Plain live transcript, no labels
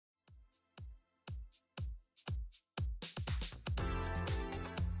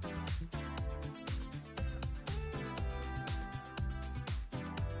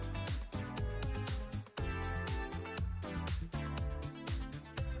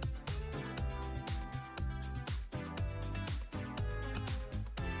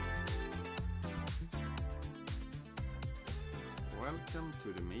Welcome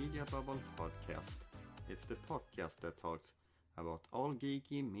to the Media Bubble Podcast. It's the podcast that talks about all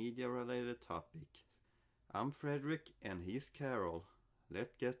geeky media-related topics. I'm Fredrik and he's Karol.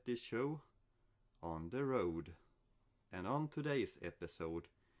 Let's get this show on the road. And on today's episode,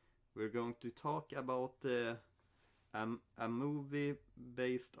 we're going to talk about a movie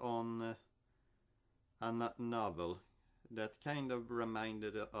based on a novel that kind of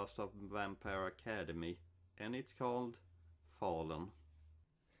reminded us of Vampire Academy, and it's called Fallen.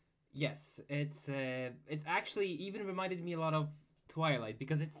 Yes, it's actually even reminded me a lot of Twilight,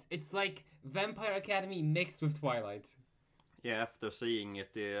 because it's like Vampire Academy mixed with Twilight. Yeah, after seeing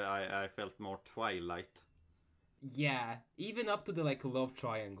it, I felt more Twilight. Yeah, even up to the love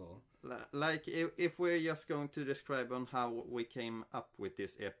triangle. Like if we're just going to describe on how we came up with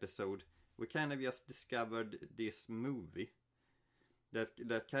this episode, we kind of just discovered this movie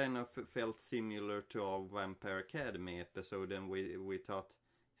that kind of felt similar to our Vampire Academy episode, and we thought,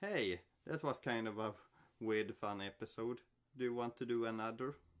 hey, that was kind of a weird, fun episode. Do you want to do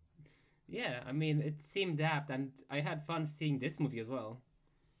another? Yeah, I mean, it seemed apt, and I had fun seeing this movie as well.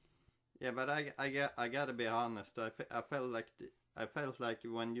 Yeah, but I gotta be honest. I felt like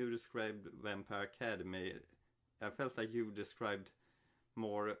when you described Vampire Academy, I felt like you described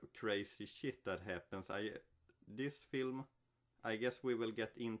more crazy shit that happens. This film, I guess we will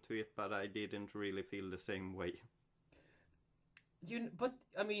get into it, but I didn't really feel the same way. But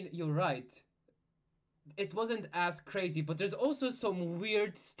I mean, you're right. It wasn't as crazy, but there's also some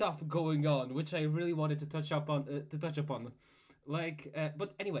weird stuff going on, which I really wanted to touch upon.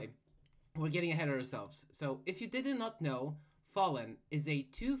 But anyway, we're getting ahead of ourselves. So, if you did not know, Fallen is a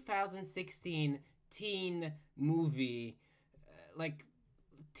 2016 teen movie,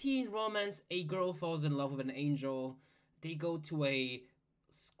 teen romance. A girl falls in love with an angel. They go to a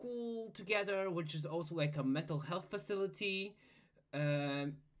school together, which is also like a mental health facility,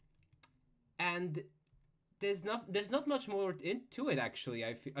 and there's not much more into it, actually.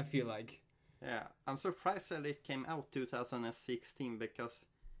 I feel like. Yeah, I'm surprised that it came out 2016, because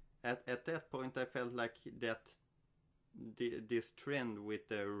at that point I felt like that this trend with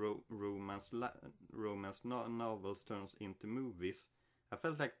the romance novels turns into movies. I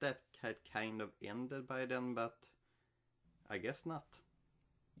felt like that had kind of ended by then, but I guess not.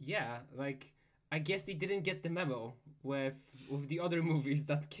 Yeah, I guess they didn't get the memo with the other movies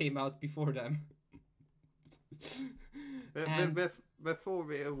that came out before them.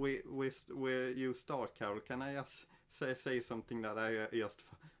 Before you start, Karol, can I just say something that I just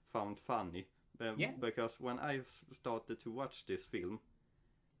found funny? Yeah. Because when I started to watch this film,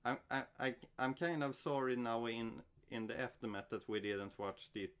 I'm kind of sorry now in the aftermath that we didn't watch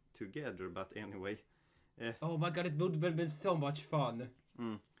it together. But anyway. Oh my god, it would have been so much fun.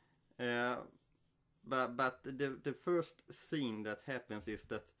 But the first scene that happens is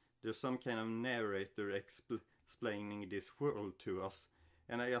that there's some kind of narrator explaining this world to us,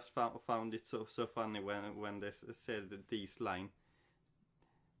 and I just found it so funny when they said this line: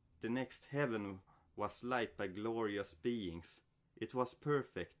 "The next heaven was light by glorious beings. It was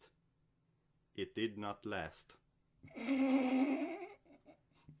perfect. It did not last."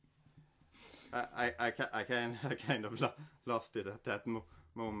 I kind of lost it at that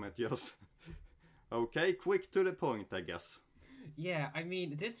moment. Just okay, quick to the point, I guess. Yeah, I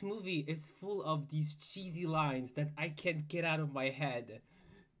mean, this movie is full of these cheesy lines that I can't get out of my head.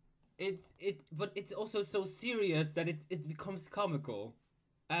 But it's also so serious that it becomes comical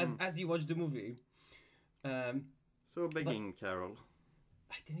as you watch the movie. So begin, Karol.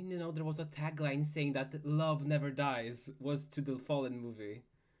 I didn't even know there was a tagline saying that love never dies was to the Fallen movie.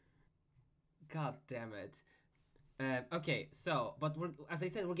 God damn it. Okay, so, but as I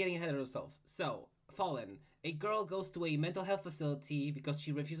said, we're getting ahead of ourselves. So, Fallen. A girl goes to a mental health facility because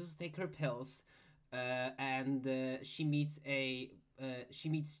she refuses to take her pills, and she meets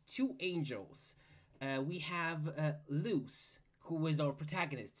two angels. We have Luce, who is our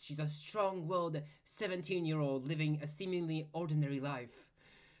protagonist. She's a strong-willed 17-year-old living a seemingly ordinary life,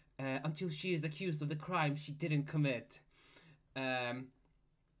 until she is accused of the crime she didn't commit.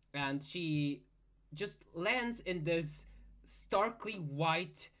 And she just lands in this starkly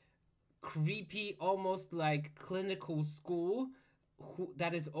white, creepy, almost like clinical school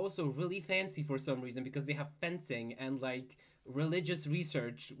that is also really fancy for some reason, because they have fencing and religious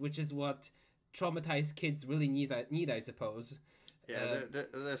research, which is what traumatized kids really need, I suppose. Yeah,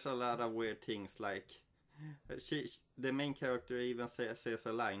 there's a lot of weird things, like the main character even says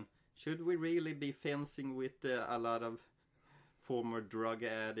a line: "Should we really be fencing with a lot of former drug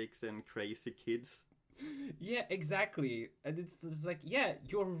addicts and crazy kids?" Yeah, exactly. And it's just like, yeah,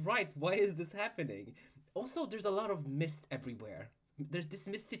 you're right. Why is this happening? Also, there's a lot of mist everywhere. There's this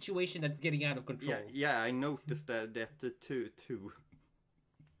mist situation that's getting out of control. Yeah, I noticed that too.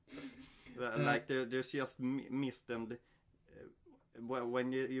 Like there's just mist, and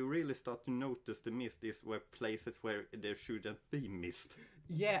when you really start to notice the mist is where places where there shouldn't be mist.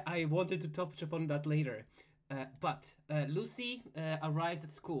 Yeah, I wanted to touch upon that later. But Lucy arrives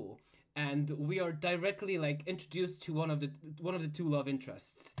at school, and we are directly like introduced to one of the two love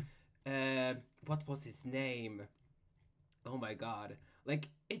interests. What was his name? Oh my god! Like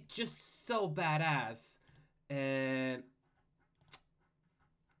it's just so badass. I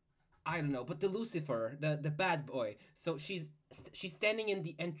don't know, but the Lucifer, the bad boy. So she's standing in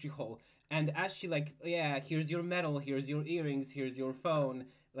the entry hall, and as she like, yeah, here's your medal, here's your earrings, here's your phone.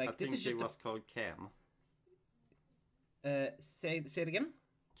 Like I this think is just he was called Cam. say it again.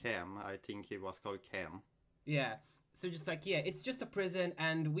 Cam, I think he was called Cam. Yeah. So just like, yeah, it's just a prison,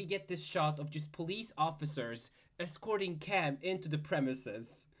 and we get this shot of just police officers escorting Cam into the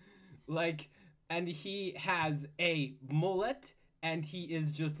premises, like, and he has a mullet, and he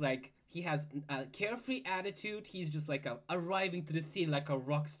is just like, he has a carefree attitude. He's just like arriving to the scene like a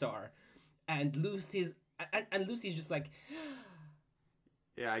rock star, and Lucy's just like,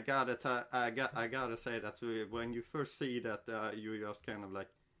 Yeah, I gotta say that when you first see that, you just kind of like,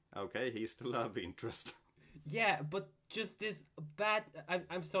 okay, he's the love interest. yeah, but just this bad,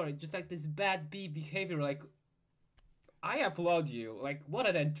 I'm sorry, just like this bad B behavior, like, I applaud you. Like, what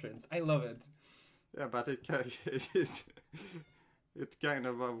an entrance. I love it. Yeah, but it is. It kind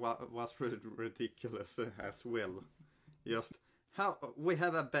of was ridiculous as well. Just how we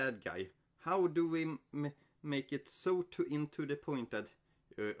have a bad guy. How do we make it so into the point that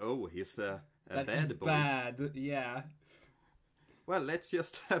he's a That bad he's boy? bad, yeah. Well, let's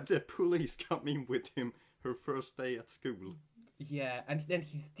just have the police come in with him her first day at school. Yeah, and then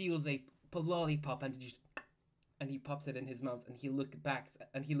he steals a lollipop and he pops it in his mouth, and he looks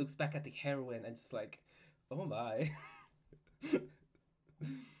back at the heroin and just like, oh my.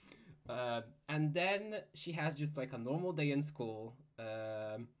 And then she has just like a normal day in school.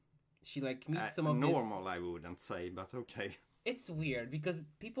 She like meets some of normal, I wouldn't say, but okay. It's weird because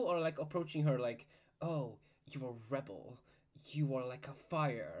people are like approaching her like, oh, you're a rebel. You are like a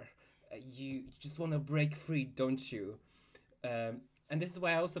fire. You just want to break free, don't you? And this is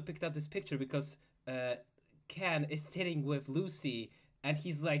why I also picked up this picture, because Ken is sitting with Lucy, and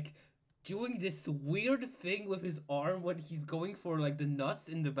he's like doing this weird thing with his arm when he's going for like the nuts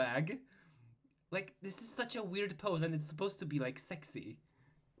in the bag. Like, this is such a weird pose, and it's supposed to be like sexy.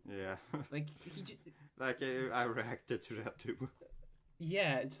 Yeah. Like I reacted to that too.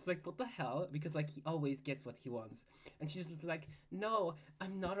 Yeah, just like, what the hell? Because like he always gets what he wants, and she's like, no,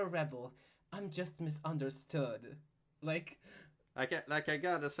 I'm not a rebel. I'm just misunderstood. Like, I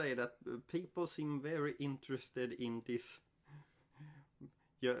gotta say that people seem very interested in this.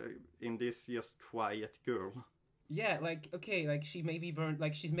 Yeah, in this just quiet girl. yeah, like, okay, like she may be burned,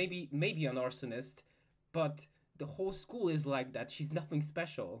 like she's maybe an arsonist, but the whole school is like that. She's nothing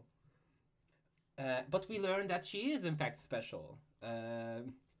special. But we learn that she is in fact special.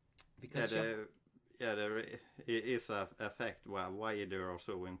 Because there is a fact why they are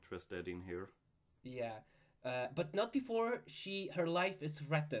so interested in her. Yeah, but not before her life is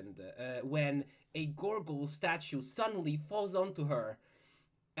threatened, when a Gorgle statue suddenly falls onto her,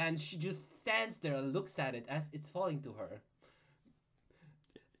 and she just stands there and looks at it as it's falling to her.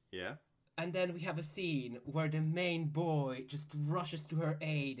 Yeah. And then we have a scene where the main boy just rushes to her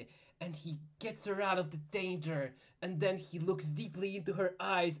aid, and he gets her out of the danger, and then he looks deeply into her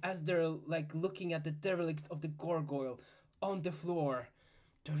eyes as they're like looking at the derelict of the gargoyle on the floor,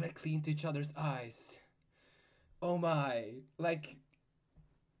 directly into each other's eyes. Oh my, like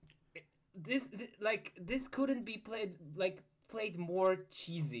this couldn't be played more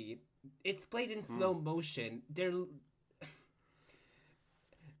cheesy. It's played in slow motion.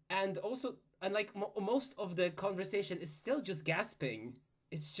 And also, and like most of the conversation is still just gasping.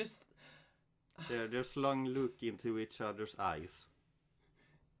 It's just there's long look into each other's eyes.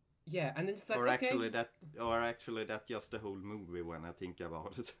 Yeah, and it's like, or okay, actually that's just the whole movie when I think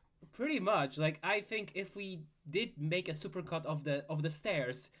about it. Pretty much. Like, I think if we did make a supercut of the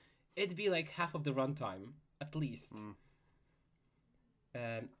stairs, it'd be like half of the runtime at least.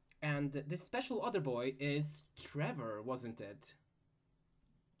 And this special other boy is Trevor, wasn't it?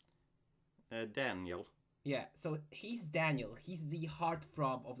 Daniel. Yeah, so he's Daniel. He's the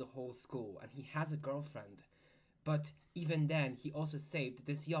heartthrob of the whole school, and he has a girlfriend. But even then, he also saved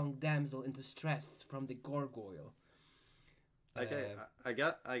this young damsel in distress from the gargoyle. Okay, I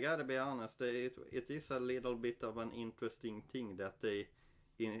gotta be honest. It is a little bit of an interesting thing that they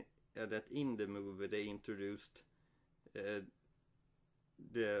that in the movie they introduced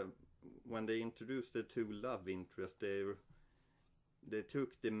the when they introduced the two love interests, they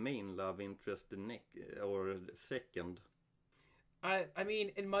took the main love interest or the second. I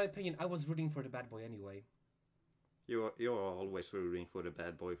mean, in my opinion, I was rooting for the bad boy anyway. You're always rooting for the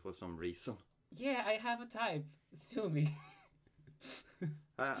bad boy for some reason. Yeah, I have a type. Sue me.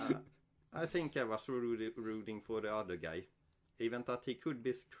 I think I was rooting for the other guy, even that he could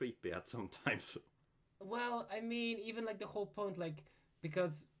be creepy at sometimes. Well, I mean, even like the whole point, like,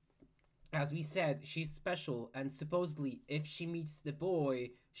 because as we said, she's special, and supposedly if she meets the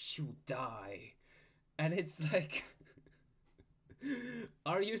boy, she'll die. And it's like,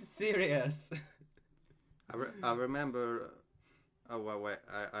 are you serious? I remember. Oh, wait,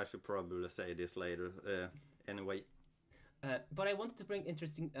 I should probably say this later. Anyway. But I wanted to bring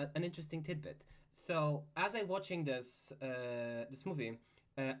an interesting tidbit. So as I'm watching this movie,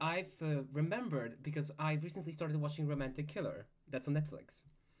 I've remembered because I recently started watching Romantic Killer. That's on Netflix.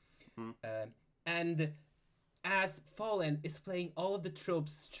 And as Fallen is playing all of the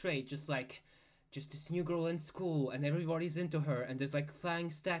tropes straight, just this new girl in school and everybody's into her and there's like flying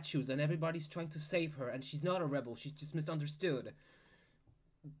statues and everybody's trying to save her and she's not a rebel, she's just misunderstood.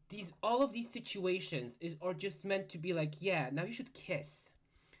 All of these situations are just meant to be like, yeah, now you should kiss.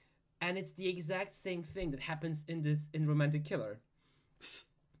 And it's the exact same thing that happens in Romantic Killer.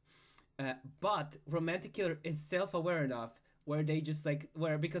 But Romantic Killer is self-aware enough where they just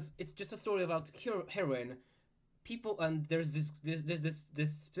because it's just a story about heroine, people, and there's this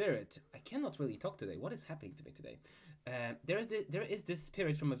spirit. I cannot really talk today. What is happening to me today? There is this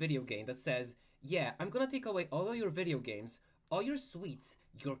spirit from a video game that says, yeah, I'm gonna take away all of your video games, all your sweets,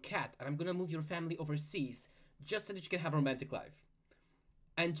 your cat, and I'm gonna move your family overseas just so that you can have a romantic life.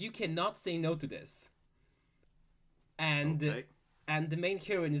 And you cannot say no to this. And okay. And the main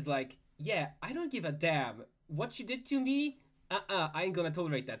heroine is like, yeah, I don't give a damn. What you did to me, I ain't gonna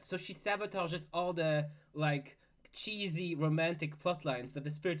tolerate that. So she sabotages all the, like, cheesy romantic plot lines that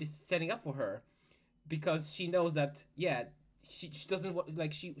the spirit is setting up for her. Because she knows that, yeah, she doesn't want,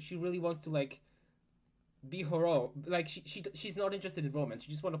 like, she really wants to, like, be her own. Like, she's not interested in romance.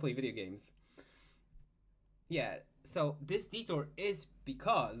 She just want to play video games. Yeah, so this detour is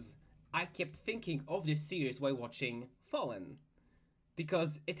because I kept thinking of this series while watching Fallen.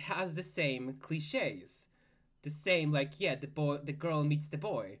 Because it has the same cliches. The same, like, yeah, the girl meets the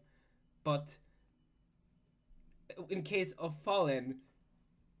boy. But in case of Fallen,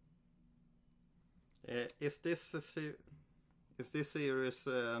 is this series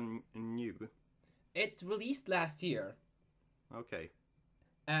new? It released last year. Okay.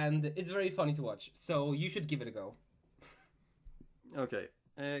 And it's very funny to watch, so you should give it a go. Okay.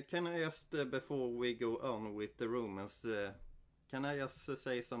 Can I just, before we go on with the romance, can I just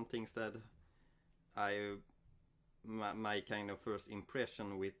say some things that my kind of first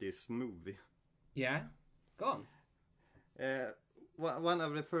impression with this movie? Yeah? Go on. One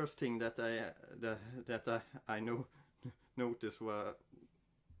of the first thing that I noticed were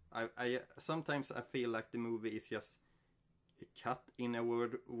I sometimes I feel like the movie is just cut in a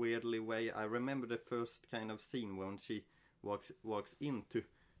weirdly way. I remember the first kind of scene when she walks into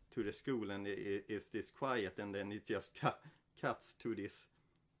the school and it is this quiet, and then it just cuts to this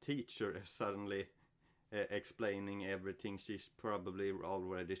teacher suddenly explaining everything she's probably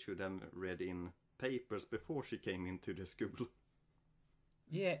already should have read in papers before she came into the school.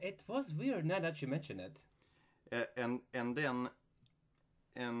 Yeah, it was weird now that you mention it. And then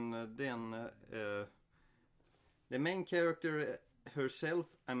the main character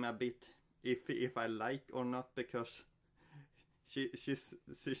herself, I'm a bit if I like or not, because she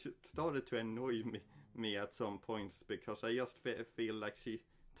started to annoy me at some points, because I just feel like she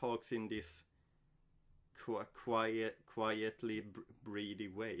talks in this quietly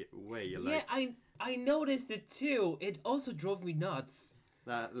breedy way. Yeah, like, I noticed it too. It also drove me nuts.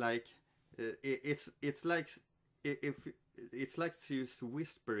 It's like if it's like she's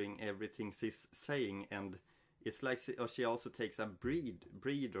whispering everything she's saying, and it's like she also takes a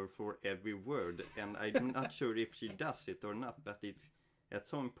breather for every word, and I'm not sure if she does it or not, but it's at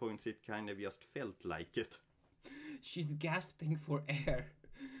some points it kind of just felt like it. She's gasping for air.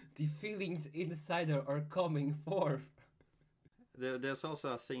 The feelings inside her are coming forth. There's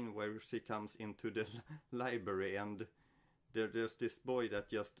also a scene where she comes into the library, and there's this boy that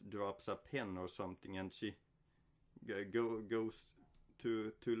just drops a pen or something, and she goes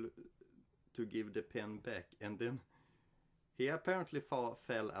to give the pen back, and then he apparently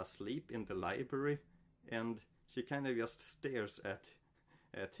fell asleep in the library, and she kind of just stares at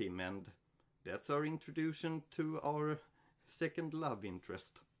him, and that's our introduction to our second love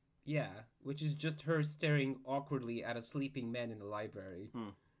interest. Yeah, which is just her staring awkwardly at a sleeping man in the library.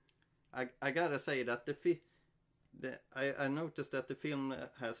 I gotta say that I noticed that the film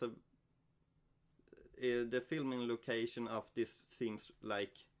has the filming location of this seems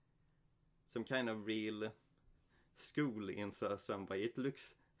like some kind of real school in some way. It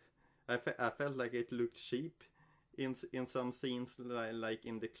looks, I felt like it looked cheap in some scenes, like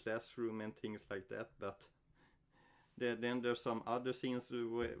in the classroom and things like that. But then there's some other scenes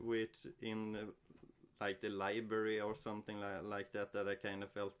with in like the library or something like that I kind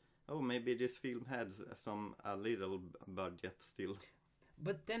of felt, oh, maybe this film had a little budget still.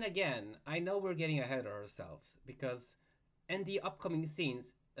 But then again, I know we're getting ahead of ourselves because in the upcoming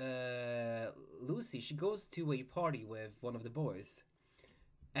scenes, Lucy, she goes to a party with one of the boys,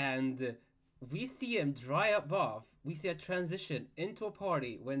 and we see him dry up off. We see a transition into a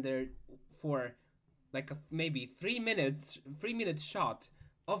party when they're for like a maybe 3 minute shot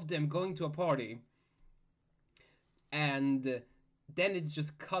of them going to a party, and then it's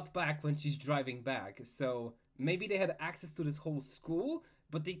just cut back when she's driving back. So maybe they had access to this whole school,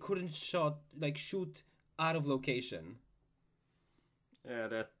 but they couldn't shoot out of location. Yeah,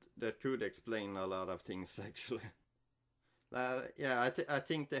 that could explain a lot of things actually. Yeah, I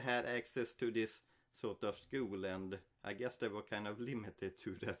think they had access to this sort of school, and I guess they were kind of limited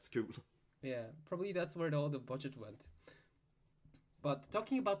to that school. Yeah, probably that's where all the budget went. But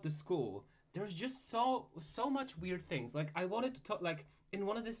talking about the school, there's just so much weird things. Like I wanted to talk like in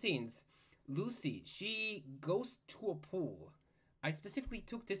one of the scenes, Lucy, she goes to a pool. I specifically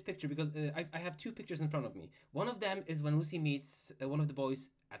took this picture because I have two pictures in front of me. One of them is when Lucy meets one of the boys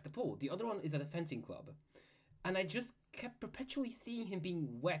at the pool. The other one is at a fencing club. And I just kept perpetually seeing him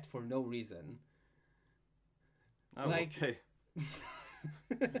being wet for no reason. Oh, like... okay.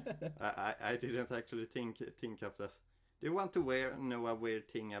 I didn't actually think of that. Do you want to know a weird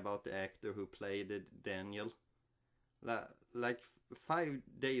thing about the actor who played Daniel? Like 5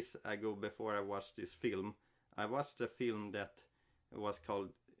 days ago, before I watched this film, I watched a film that was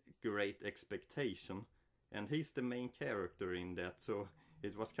called Great Expectation, and he's the main character in that, so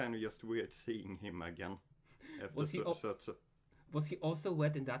it was kind of just weird seeing him again. Was he also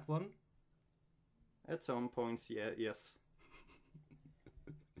wet in that one? At some points, yeah, yes.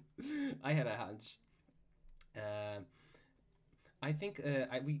 I had a hunch. I think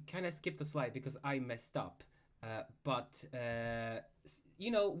we kind of skipped a slide because I messed up. But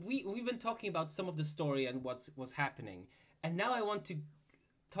you know, we've been talking about some of the story and what's happening, and now I want to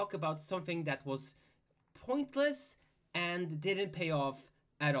talk about something that was pointless and didn't pay off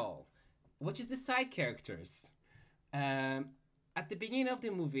at all, which is the side characters. At the beginning of the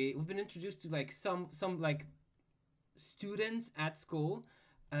movie, we've been introduced to like some like students at school.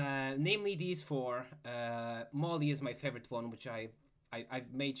 Namely these four. Molly is my favorite one, which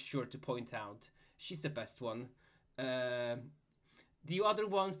I've made sure to point out. She's the best one. The other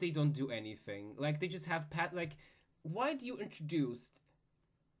ones, they don't do anything. Like they just have like, why do you introduce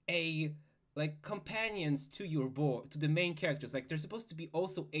a like companions to your to the main characters? Like they're supposed to be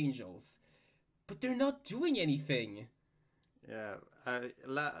also angels, but they're not doing anything. Yeah,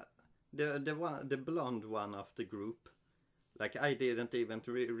 the blonde one of the group. Like I didn't even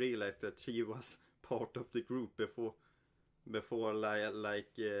realize that she was part of the group before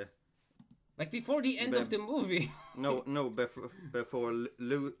like before the end of the movie. no, before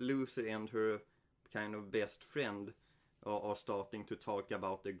Lucy and her kind of best friend are starting to talk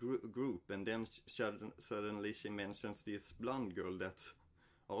about the group, and then suddenly she mentions this blonde girl that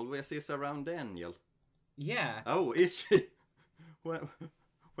always is around Daniel. Yeah. Oh, is she?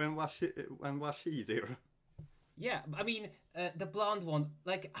 When was she there? Yeah, I mean, the blonde one,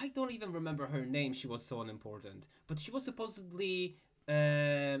 like, I don't even remember her name, she was so unimportant. But she was supposedly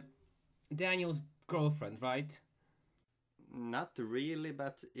Daniel's girlfriend, right? Not really,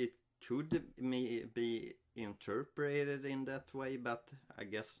 but it could be interpreted in that way, but I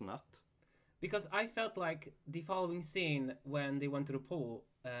guess not. Because I felt like the following scene, when they went to the pool,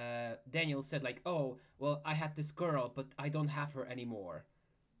 Daniel said like, oh, well, I had this girl, but I don't have her anymore,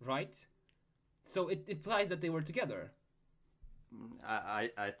 right? So it implies that they were together.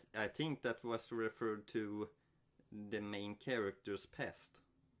 I think that was referred to the main character's past.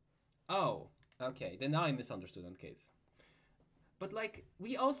 Oh, okay. Then I misunderstood in case. But like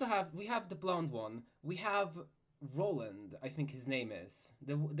we have the blonde one. We have Roland, I think his name is.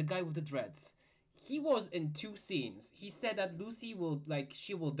 The guy with the dreads. He was in 2 scenes. He said that Lucy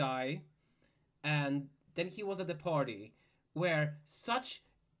she will die, and then he was at the party where such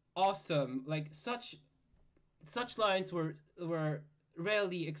awesome, like such lines were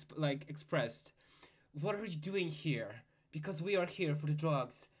rarely expressed. What are you doing here? Because we are here for the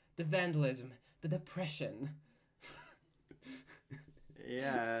drugs. the vandalism, the depression.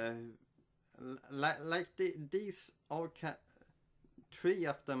 Yeah, these are three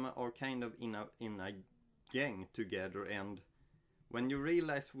of them are kind of in a gang together, and when you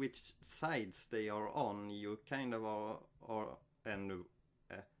realize which sides they are on, you kind of are and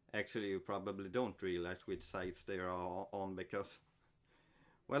actually you probably don't realize which sides they are on, because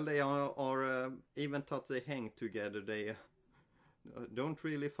well, they are even though they hang together, they don't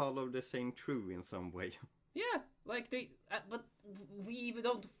really follow the same true in some way. Yeah, like they, but we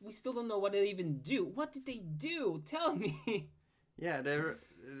still don't know what they even do. What did they do? Tell me. Yeah, they're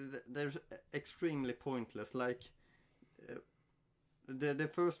extremely pointless. Like the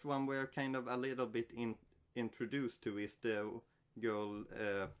first one we're kind of a little bit introduced to is the girl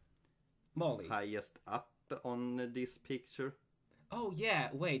Molly, highest up on this picture. Oh yeah,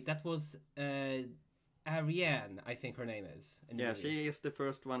 wait, that was Ariane, I think her name is. Yeah, she is the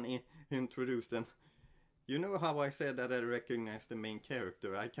first one introduced, and you know how I said that I recognized the main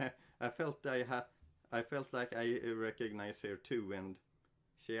character. I felt like I recognize her too, and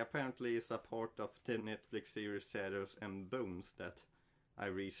she apparently is a part of the Netflix series Shadows and Bones that I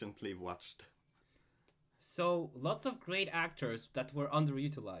recently watched. So lots of great actors that were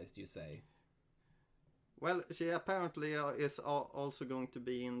underutilized, you say? Well, she apparently is also going to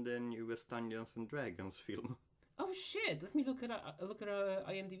be in the newest Dungeons and Dragons film. Oh shit! Let me look at her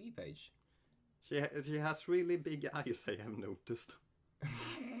IMDb page. She has really big eyes, I have noticed.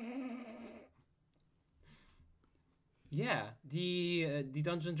 Yeah, the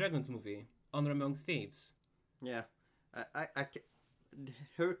Dungeons and Dragons movie, Honor Among Thieves. Yeah,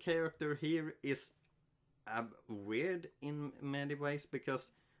 her character here is weird in many ways, because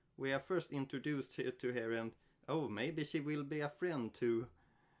we are first introduced here to her, and maybe she will be a friend to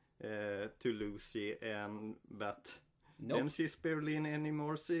Lucy, but nope. Then she's barely in any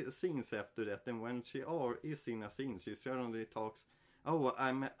more scenes after that, and when she is in a scene, she suddenly talks,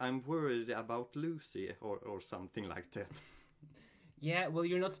 I'm worried about Lucy, or something like that. Yeah, well,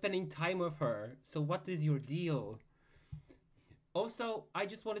 you're not spending time with her, so what is your deal? Also, I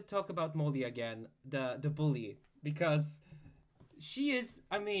just want to talk about Molly again, the bully, because she is,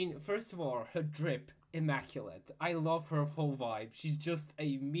 I mean, first of all, her drip, immaculate. I love her whole vibe. She's just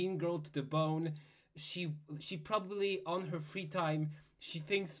a mean girl to the bone. She probably, on her free time, she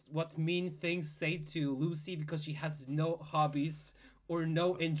thinks what mean things say to Lucy, because she has no hobbies or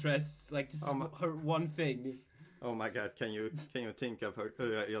no interests. Like, this is her one thing. Oh my god, can you think of her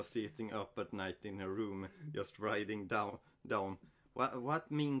just sitting up at night in her room, just writing down what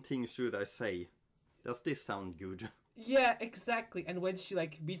mean things should I say? Does this sound good? Yeah, exactly. And when she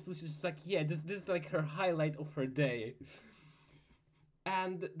like meets Lucy, she's just like, yeah, this is like her highlight of her day.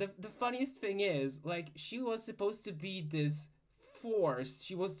 And the funniest thing is, like, she was supposed to be this force.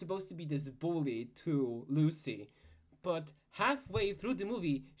 She was supposed to be this bully to Lucy, but halfway through the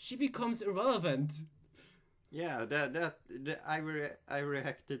movie, she becomes irrelevant. Yeah, I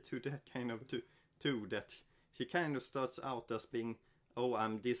reacted to that kind of too. That she kind of starts out as being,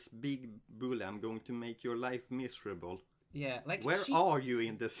 I'm this big bully, I'm going to make your life miserable. Yeah, like, where are you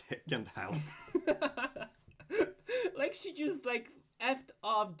in the second half? Like, she just like effed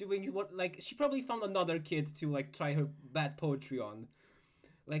off doing what, like, she probably found another kid to like try her bad poetry on.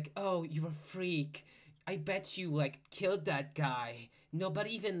 Like, oh, you're a freak. I bet you like killed that guy.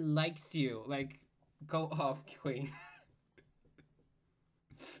 Nobody even likes you. Like, go off, queen.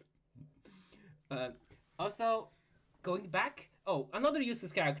 Also, going back, another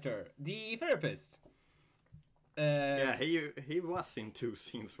useless character, the therapist. Yeah, he was in 2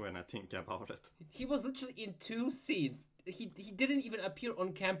 scenes when I think about it. He was literally in 2 scenes. He didn't even appear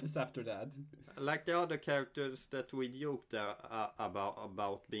on campus after that. Like the other characters that we joked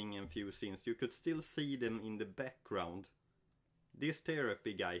about being in few scenes, you could still see them in the background. This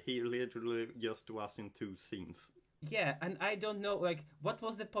therapy guy, he literally just was in 2 scenes. Yeah, and I don't know, like, what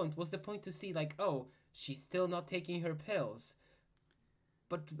was the point? Was the point to see, like, she's still not taking her pills?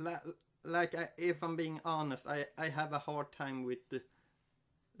 But if I'm being honest, I have a hard time with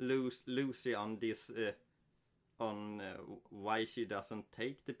Lucy on this, on why she doesn't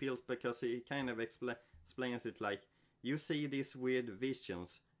take the pills, because he kind of explains it like, you see these weird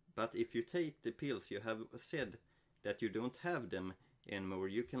visions, but if you take the pills, you have said that you don't have them anymore.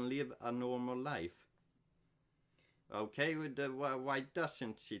 You can live a normal life. Okay, why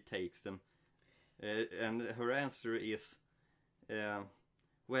doesn't she take them? And her answer is,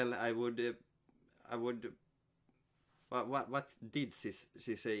 well, I would. What did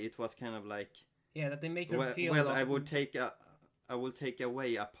she say? It was kind of like, yeah, that they make her feel. Well, I will take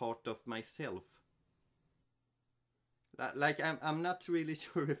away a part of myself. Like I'm not really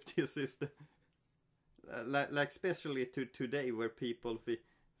sure if this is the like especially to today where people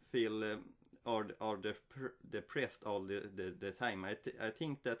feel are depressed all the time. I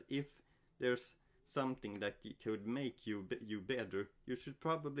think that if there's something that could make you better, you should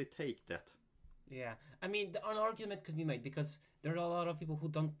probably take that. Yeah, I mean, an argument could be made because there are a lot of people who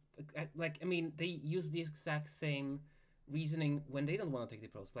don't like. I mean, they use the exact same reasoning when they don't want to take the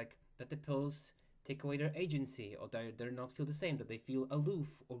pills, like that the pills take away their agency, or they're not feel the same, that they feel aloof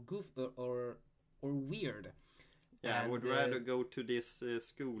or or weird. Yeah, And, I would rather go to this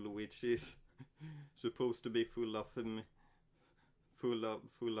school, which is supposed to be full of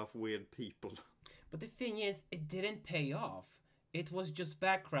weird people. But the thing is, it didn't pay off. It was just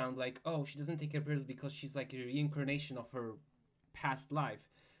background, like, oh, she doesn't take her pills because she's like a reincarnation of her past life.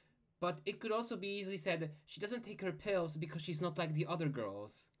 But it could also be easily said she doesn't take her pills because she's not like the other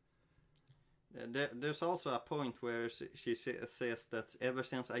girls. There's also a point where she says that ever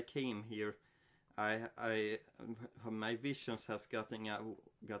since I came here, my visions have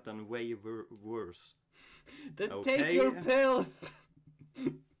gotten way worse. Then Okay. take your pills.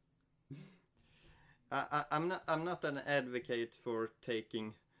 I'm not an advocate for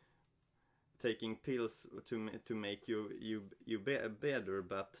taking pills to make you better,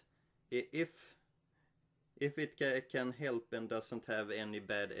 but if it can help and doesn't have any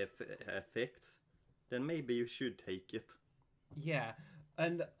bad effects, then maybe you should take it. Yeah,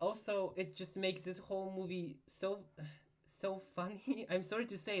 and also it just makes this whole movie so funny. I'm sorry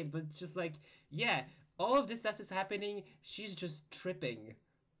to say it, but just like, yeah, all of this as is happening, she's just tripping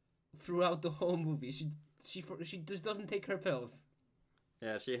throughout the whole movie. She just doesn't take her pills.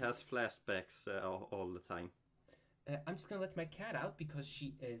 Yeah, she has flashbacks all the time. I'm just gonna let my cat out because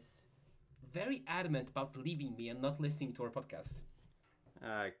she is very adamant about leaving me and not listening to our podcast.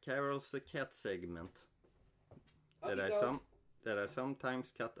 Carol's the cat segment Up that you go. that I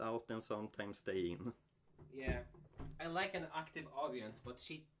sometimes cut out and sometimes stay in. Yeah, I like an active audience, but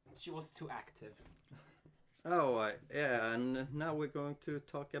she was too active. Oh, yeah, and now we're going to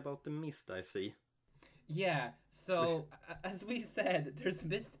talk about the mist, I see. Yeah, so as we said, there's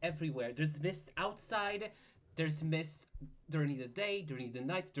mist everywhere. There's mist outside, there's mist during the day, during the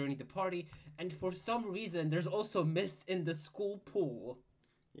night, during the party, and for some reason there's also mist in the school pool.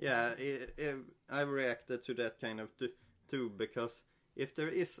 Yeah, I reacted to that kind of too, because if there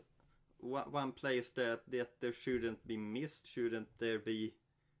is one place that there shouldn't be mist, shouldn't there be...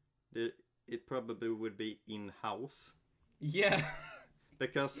 It probably would be in-house. Yeah.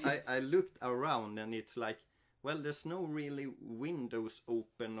 Because I looked around and it's like, well, there's no really windows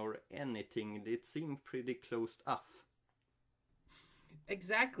open or anything. It seemed pretty closed off.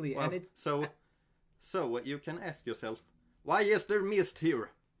 Exactly, Well, and it... so you can ask yourself, why is there mist here?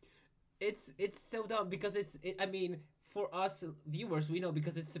 It's so dumb because I mean, for us viewers, we know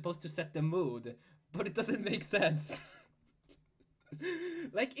because it's supposed to set the mood, but it doesn't make sense.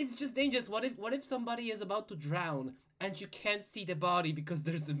 Like, it's just dangerous. What if somebody is about to drown and you can't see the body because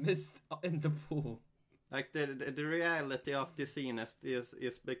there's a mist in the pool? Like the reality of the scene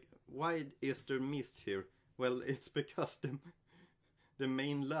is why is there mist here? Well, it's because the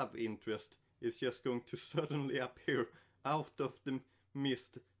main love interest is just going to suddenly appear out of the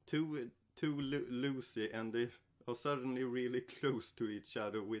mist to Luce, and they are suddenly really close to each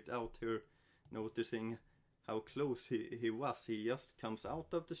other without her noticing how close he was. He just comes out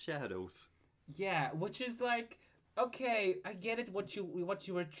of the shadows. Yeah, which is like, okay, I get it what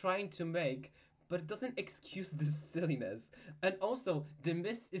you were trying to make, but it doesn't excuse this silliness. And also, the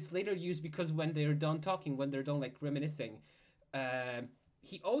mist is later used because when they're done talking, when they're done like reminiscing,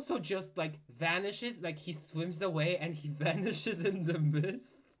 he also just like vanishes, like he swims away and he vanishes in the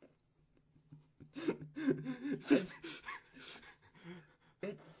mist.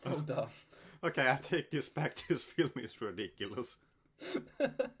 It's so dumb. Okay, I take this back. This film is ridiculous.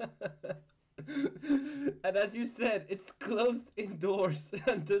 And as you said, it's closed indoors,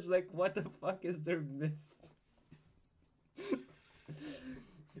 and there's like, what the fuck is there mist?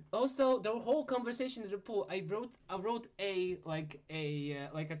 Also, the whole conversation in the pool, I wrote a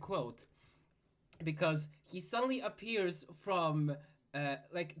quote, because he suddenly appears from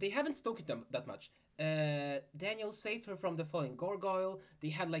like, they haven't spoken to them that much. Daniel saved her from the falling gargoyle. They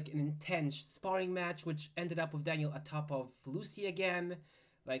had like an intense sparring match, which ended up with Daniel atop of Lucy again.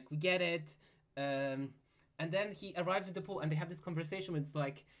 Like, we get it. And then he arrives at the pool and they have this conversation where it's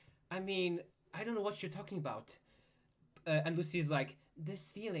like, I mean, I don't know what you're talking about. And Lucy is like,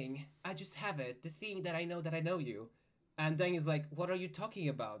 this feeling, I just have it. This feeling that I know you. And Daniel's like, what are you talking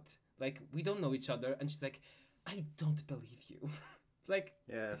about? Like, we don't know each other. And she's like, I don't believe you. Like,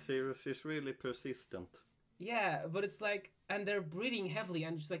 yeah, she's really persistent. Yeah, but it's like, and they're breathing heavily,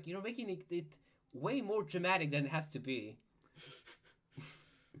 and just like you're making it way more dramatic than it has to be.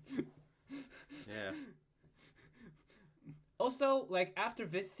 Yeah. Also, like after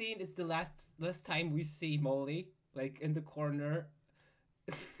this scene, it's the last time we see Molly, like in the corner.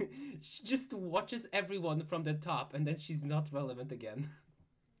 She just watches everyone from the top, and then she's not relevant again.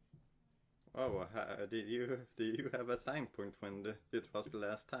 Oh, did you have a time point when it was the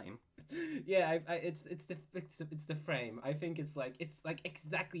last time? Yeah, it's the frame. I think it's like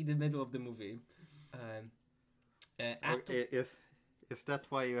exactly the middle of the movie. Um, After Is that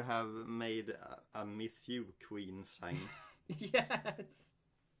why you have made a Miss You Queen sign? yes,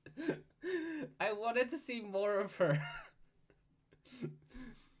 I wanted to see more of her.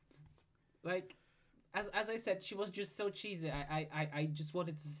 Like, as I said, she was just so cheesy. I just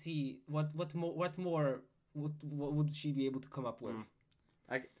wanted to see what more would she be able to come up with.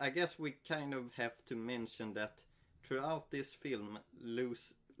 I guess we kind of have to mention that throughout this film,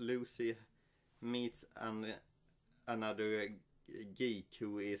 Lucy meets another geek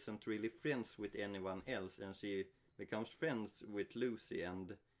who isn't really friends with anyone else, and she becomes friends with Lucy,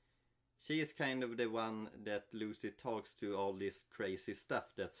 and she is kind of the one that Lucy talks to all this crazy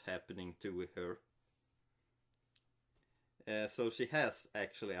stuff that's happening to her. So she has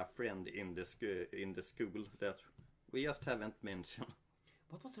actually a friend in the school that we just haven't mentioned.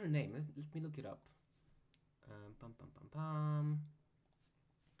 What was her name? Let me look it up. Pum, pum, pum, pum.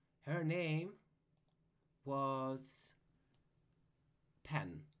 Her name was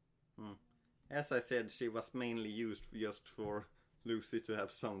Pen. As I said, she was mainly used just for Lucy to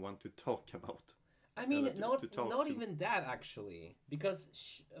have someone to talk about. I mean, not even that actually,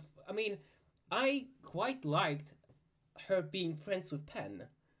 because I mean, I quite liked her being friends with Pen.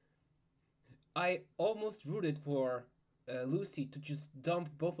 I almost rooted for Lucy to just dump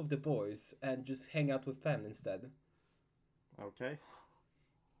both of the boys and just hang out with Pen instead. Okay.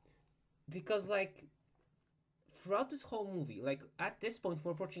 Because like throughout this whole movie, like at this point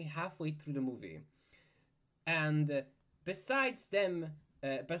we're approaching halfway through the movie, and besides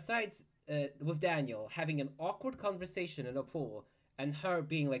with Daniel having an awkward conversation in a pool and her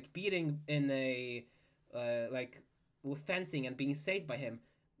being like beating in a like with fencing and being saved by him,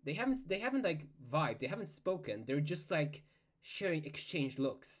 they haven't like vibed, they haven't spoken, they're just like sharing exchange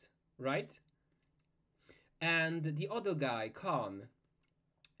looks, right? And the other guy, Khan,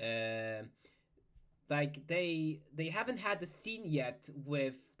 like they haven't had the scene yet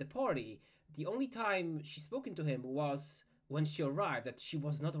with the party. The only time she's spoken to him was when she arrived, that she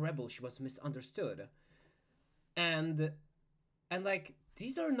was not a rebel, she was misunderstood. And like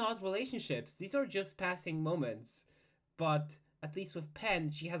these are not relationships, these are just passing moments. But at least with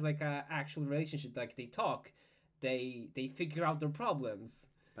Pen, she has like a actual relationship, like they talk, they figure out their problems.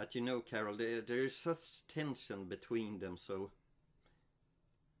 But you know, Carol, there is such tension between them, so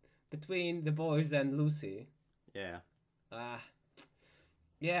between the boys and Lucy. Yeah.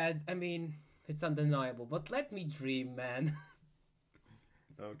 Yeah, I mean, it's undeniable, but let me dream, man.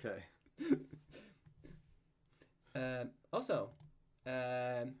 Okay. Also,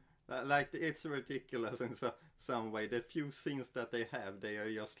 like, it's ridiculous in some way. The few scenes that they have, they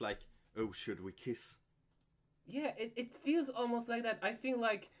are just like, oh, should we kiss? Yeah, it feels almost like that. I feel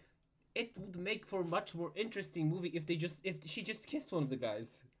like it would make for a much more interesting movie if she just kissed one of the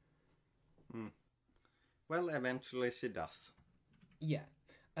guys. Well, eventually she does. Yeah.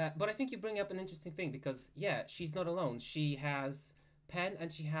 But I think you bring up an interesting thing because, yeah, she's not alone. She has Pen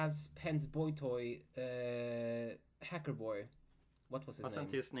and she has Pen's boy toy, Hacker Boy. What was his name?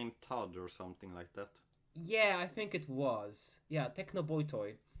 Wasn't his name Todd or something like that? Yeah, I think it was. Yeah, Techno Boy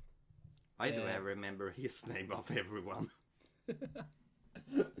Toy. Why do I remember his name of everyone?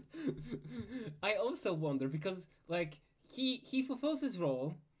 I also wonder because, like, he fulfills his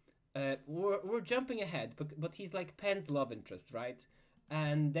role. We're jumping ahead, but he's like Pen's love interest, right?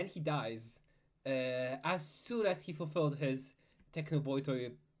 And then he dies as soon as he fulfilled his Techno Boy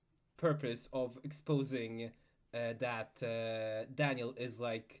Toy purpose of exposing that Daniel is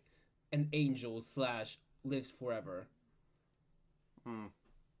like an angel / lives forever.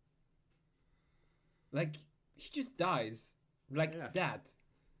 Like, he just dies like that.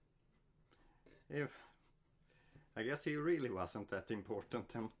 I guess he really wasn't that important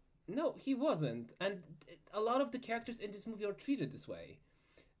then. No, he wasn't, and a lot of the characters in this movie are treated this way.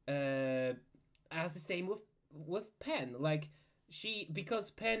 As the same with Pen, like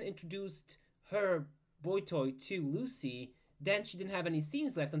because Pen introduced her boy toy to Lucy, then she didn't have any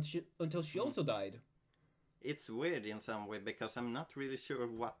scenes left until she also died. It's weird in some way because I'm not really sure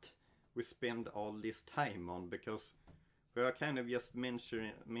what we spend all this time on, because we are kind of just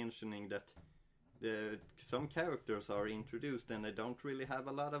mentioning that some characters are introduced and they don't really have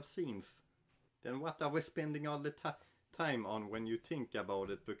a lot of scenes. Then what are we spending all the time on when you think about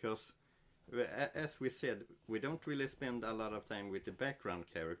it? Because as we said, we don't really spend a lot of time with the background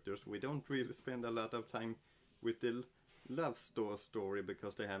characters. We don't really spend a lot of time with the love story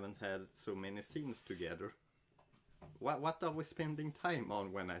because they haven't had so many scenes together. What are we spending time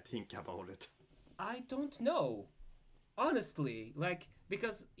on when I think about it? I don't know. Honestly, like,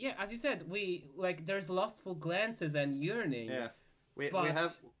 because, yeah, as you said, we, like, there's lustful glances and yearning. Yeah, we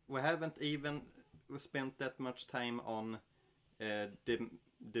haven't even spent that much time on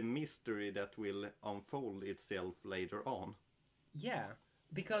the mystery that will unfold itself later on. Yeah,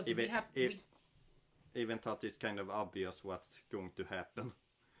 because even thought it's kind of obvious what's going to happen.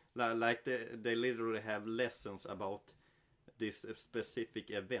 Like they literally have lessons about these specific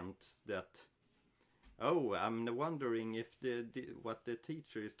events that... Oh, I'm wondering if what the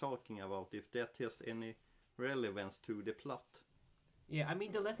teacher is talking about, if that has any relevance to the plot. Yeah, I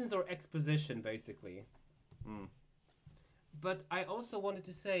mean, the lessons are exposition, basically. But I also wanted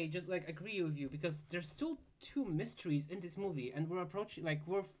to say, just, like, agree with you, because there's still two mysteries in this movie, and we're approaching, like,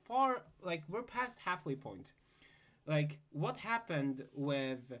 we're past halfway point. Like, what happened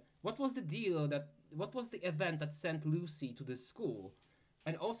with... What was the event that sent Lucy to this school?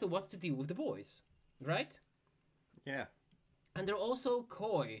 And also, what's the deal with the boys? Right? Yeah. And they're also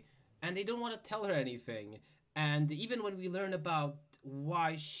coy, and they don't want to tell her anything. And even when we learn about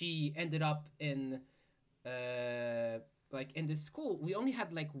why she ended up in, in this school, we only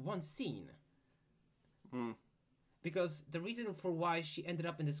had, like, one scene. Because the reason for why she ended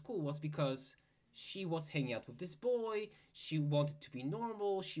up in the school was because she was hanging out with this boy, she wanted to be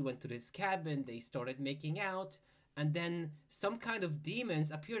normal, she went to this cabin, they started making out, and then some kind of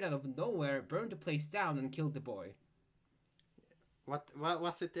demons appeared out of nowhere, burned the place down, and killed the boy. What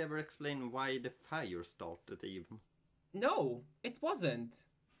was it ever explained why the fire started even? No, it wasn't.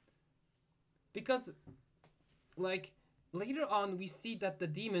 Because, like, later on we see that the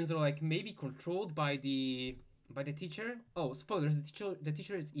demons are, like, maybe controlled by the teacher. Oh, spoilers! The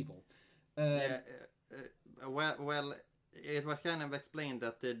teacher is evil. Well, it was kind of explained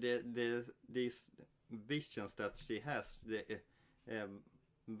that these visions that she has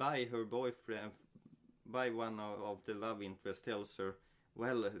by her boyfriend, by one of the love interests, tells her,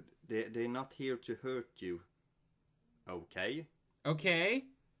 well, they're not here to hurt you. Okay.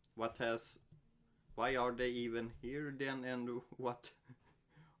 Why are they even here then, and what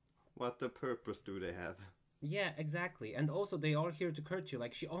the purpose do they have? Yeah, exactly. And also they are here to hurt you,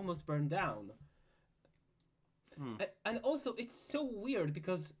 like, she almost burned down. And also it's so weird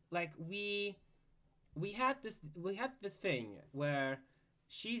because, like, we had this thing where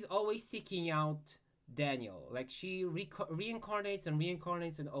she's always seeking out Daniel. Like, she reincarnates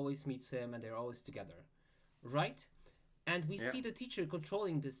and always meets him, and they're always together, right? And we see the teacher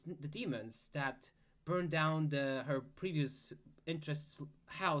controlling the demons that burned down her previous interest's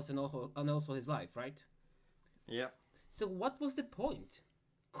house and also his life, right? Yeah. So what was the point?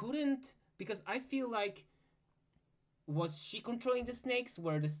 Because I feel like, was she controlling the snakes?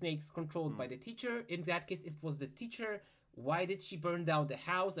 Were the snakes controlled by the teacher? In that case, if it was the teacher, why did she burn down the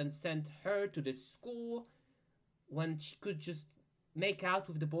house and send her to the school when she could just make out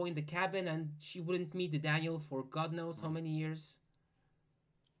with the boy in the cabin and she wouldn't meet the Daniel for God knows how many years?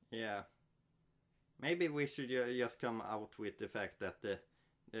 Yeah. Maybe we should just come out with the fact that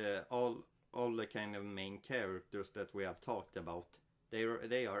all the kind of main characters that we have talked about,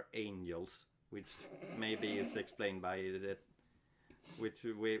 they are angels, which maybe is explained by that, which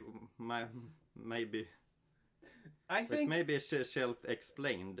we maybe. I think maybe it's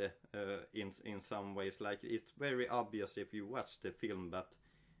self-explained in some ways. Like, it's very obvious if you watch the film, but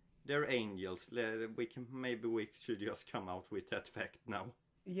they're angels. We should just come out with that fact now.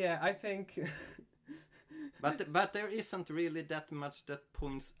 Yeah, I think. But there isn't really that much that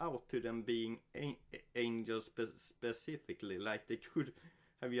points out to them being angels specifically. Like, they could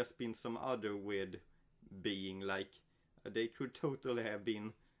have just been some other weird being. Like, they could totally have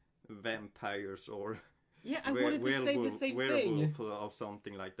been vampires or I wanted to say the same werewolf or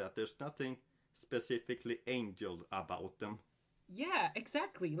something like that. There's nothing specifically angel about them. Yeah,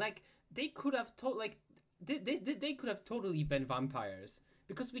 exactly. Like, they could have they could have totally been vampires,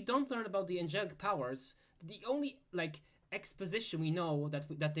 because we don't learn about the angelic powers. The only, like, exposition we know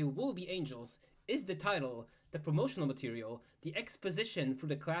that they will be angels is the title, the promotional material, the exposition through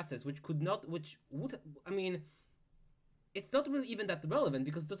the classes, it's not really even that relevant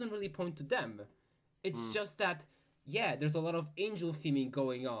because it doesn't really point to them. It's just that, yeah, there's a lot of angel theming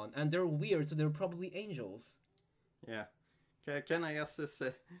going on, and they're weird, so they're probably angels. Yeah. Can I just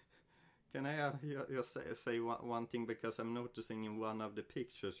say, Can I just say one thing, because I'm noticing in one of the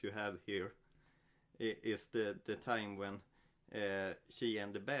pictures you have here is the time when she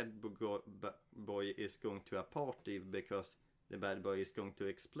and the bad boy is going to a party, because the bad boy is going to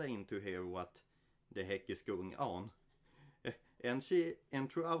explain to her what the heck is going on. And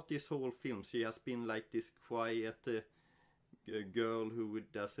throughout this whole film, she has been like this quiet girl who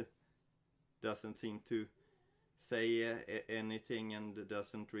doesn't seem to say anything and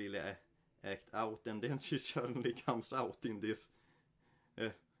doesn't really act out. And then she suddenly comes out in this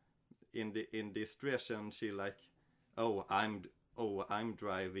in this dress, and she like, oh, I'm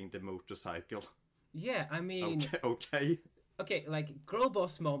driving the motorcycle. Yeah, I mean, okay, like girl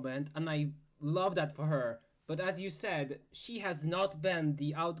boss moment, and I love that for her. But as you said, she has not been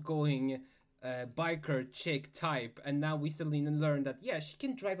the outgoing biker chick type, and now we suddenly learn that yeah, she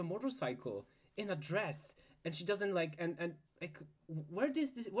can drive a motorcycle in a dress, and she doesn't like and like where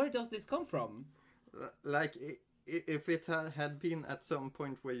does this come from? Like if it had been at some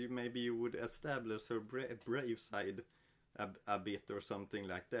point where maybe you would establish her brave side a bit or something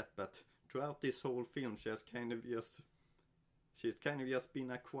like that, but throughout this whole film she's kind of just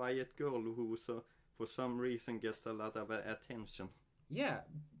been a quiet girl who for some reason gets a lot of attention. Yeah,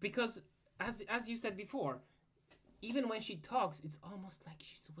 because as you said before, even when she talks, it's almost like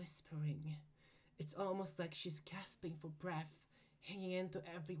she's whispering. It's almost like she's gasping for breath, hanging into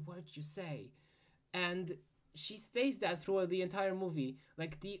every word you say. And she stays that throughout the entire movie.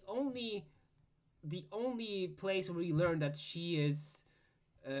 Like the only place where we learn that she's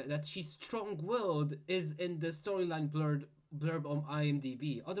strong-willed is in the storyline blurb on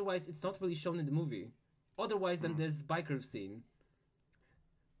IMDb. Otherwise, it's not really shown in the movie. Otherwise than this biker scene.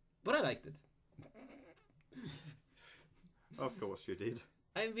 But I liked it. Of course you did.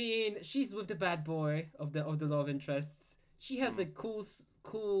 I mean, she's with the bad boy of the love interests. She has a cool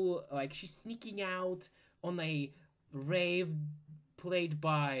like she's sneaking out on a rave played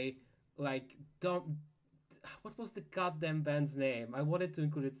by like what was the goddamn band's name? I wanted to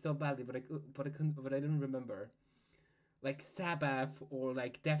include it so badly, but I didn't remember. Like Sabbath or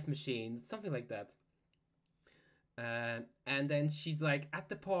like Death Machine, something like that. And then she's like at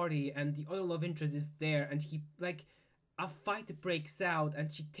the party, and the other love interest is there, and he like a fight breaks out,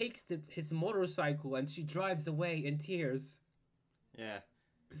 and she takes his motorcycle and she drives away in tears. Yeah.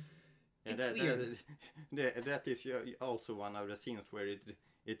 That is also one of the scenes where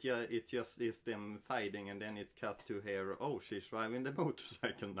it just is them fighting, and then it's cut to her. Oh, she's driving the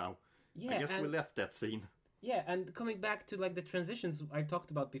motorcycle now. Yeah, I guess we left that scene. Yeah, and coming back to like the transitions I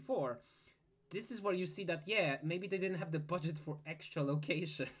talked about before, this is where you see that yeah, maybe they didn't have the budget for extra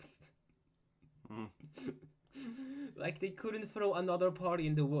locations. Like they couldn't throw another party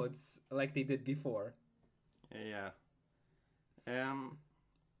in the woods like they did before. Yeah.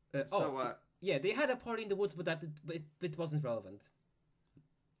 Yeah, they had a party in the woods, but it wasn't relevant.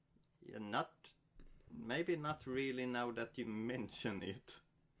 Yeah, maybe not really now that you mention it.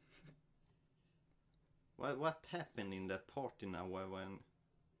 What happened in that party now when?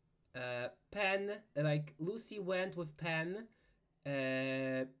 Penn, like Lucy went with Penn.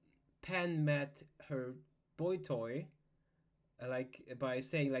 Penn met her boy toy, like by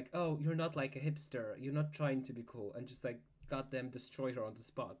saying like, "Oh, you're not like a hipster. You're not trying to be cool," and just like goddamn destroyed her on the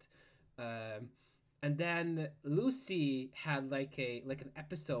spot. And then Lucy had like an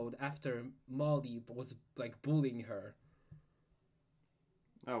episode after Molly was like bullying her.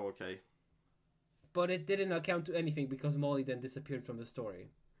 Oh, okay. But it didn't account to anything because Molly then disappeared from the story.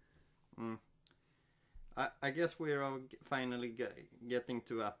 I guess we're all finally getting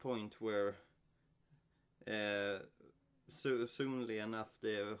to a point where soonly enough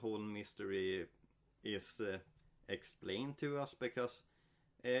the whole mystery is explained to us, because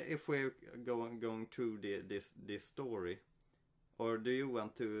if we're going through this story, or do you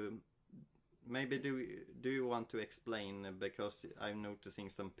want to do you want to explain, because I'm noticing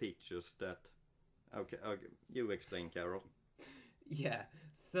some pictures that okay you explain, Karol. Yeah,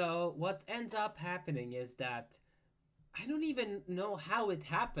 so what ends up happening is that I don't even know how it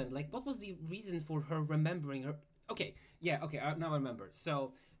happened. Like, what was the reason for her remembering her? Okay, now I remember.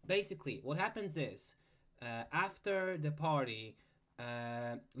 So, basically, what happens is, after the party,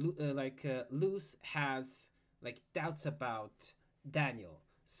 Luce has, like, doubts about Daniel.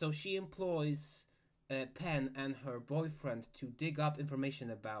 So she employs Penn and her boyfriend to dig up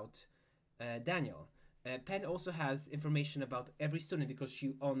information about Daniel. Penn also has information about every student, because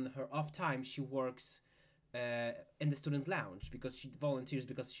she, on her off time, she works in the student lounge because she volunteers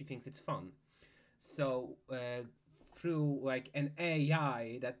because she thinks it's fun. So through like an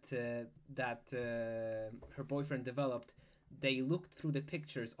AI that her boyfriend developed, they looked through the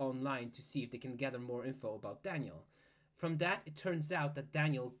pictures online to see if they can gather more info about Daniel. From that, it turns out that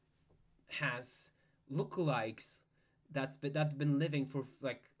Daniel has lookalikes that's been living for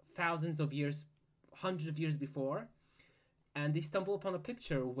like thousands of years, hundreds of years before, and they stumble upon a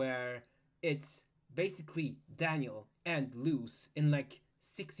picture where it's basically Daniel and Luce in like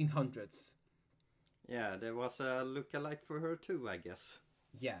 1600s. Yeah, there was a lookalike for her too, I guess.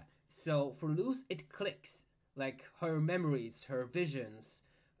 Yeah. So for Luce, it clicks. Like her memories, her visions,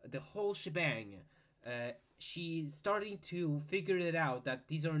 the whole shebang. She's starting to figure it out that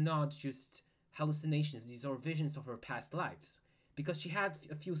these are not just hallucinations, these are visions of her past lives. Because she had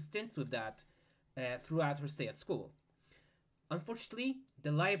a few stints with that throughout her stay at school. Unfortunately,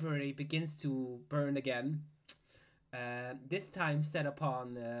 the library begins to burn again. This time set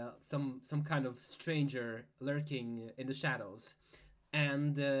upon some kind of stranger lurking in the shadows.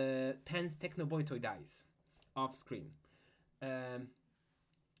 And Penn's techno boy toy dies off screen.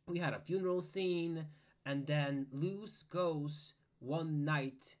 We had a funeral scene, and then Luce goes one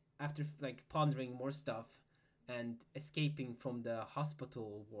night after like pondering more stuff and escaping from the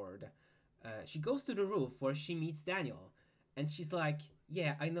hospital ward. She goes to the roof where she meets Daniel, and she's like,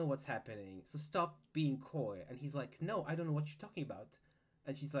 "Yeah, I know what's happening, so stop being coy." And he's like, "No, I don't know what you're talking about."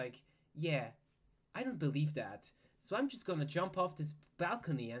 And she's like, "Yeah, I don't believe that, so I'm just gonna jump off this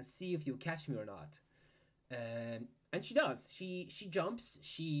balcony and see if you catch me or not." And she does. She jumps.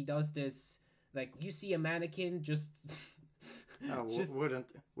 She does this, like, you see a mannequin just... just...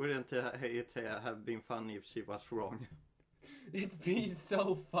 Wouldn't it have been funny if she was wrong? It'd be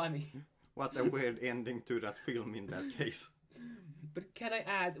so funny. What a weird ending to that film in that case. But can I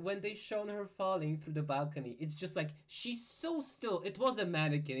add, when they shown her falling through the balcony, it's just like, she's so still. It was a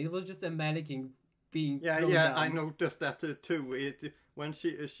mannequin. It was just a mannequin being thrown down. I noticed that too. When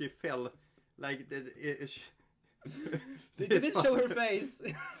she fell, like they didn't show her face.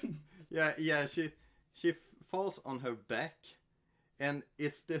 yeah. She falls on her back, and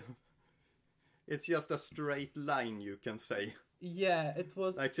it's just a straight line, you can say. Yeah, it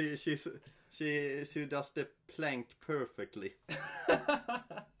was like she does the plank perfectly.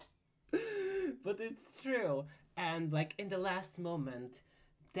 But it's true, and like in the last moment,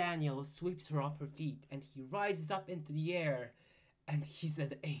 Daniel sweeps her off her feet, and he rises up into the air, and he's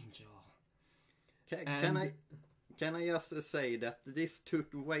an angel. Can I just say that this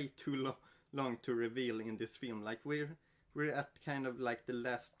took way too long to reveal in this film? Like we're at kind of like the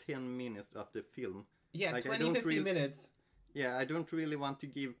last 10 minutes of the film. Yeah, like 15 minutes. Yeah, I don't really want to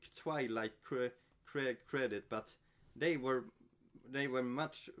give Twilight credit, but they were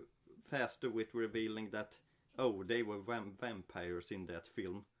much faster with revealing that, oh, they were vampires in that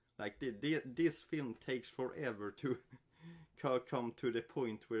film. Like this film takes forever to come to the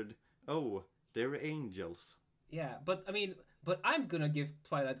point where, oh, they're angels. Yeah, but I'm gonna give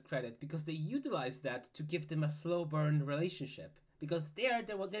Twilight credit because they utilized that to give them a slow burn relationship. Because there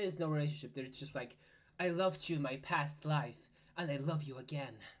is no relationship. They're just like, I loved you in my past life, and I love you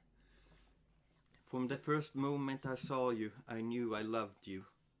again. From the first moment I saw you, I knew I loved you.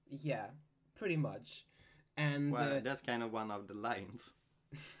 Yeah, pretty much. And well, that's kind of one of the lines.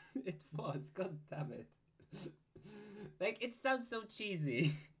 It was, god damn it. Like, it sounds so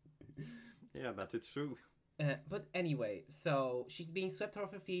cheesy. Yeah, but it's true. But anyway, so she's being swept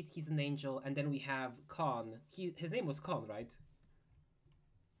off her feet, he's an angel, and then we have Khan. His name was Khan, right?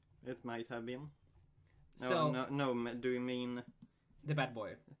 It might have been. No, do you mean... The bad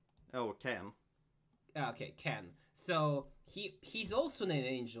boy. Oh, Ken. Okay, Ken. So, he's also an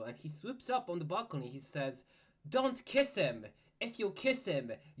angel, and he swoops up on the balcony. He says, "Don't kiss him! If you kiss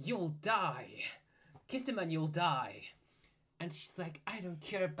him, you'll die! Kiss him and you'll die!" And she's like, "I don't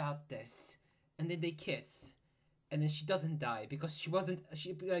care about this." And then they kiss. And then she doesn't die, because she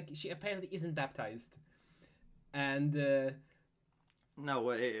apparently isn't baptized. And,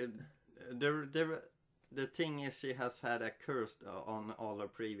 No, the thing is, she has had a curse on all her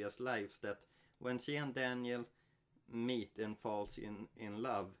previous lives, that when she and Daniel meet and falls in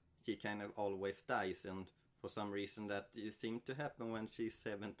love, she kind of always dies, and for some reason that seemed to happen when she's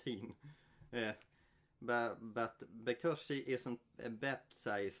 17. But because she isn't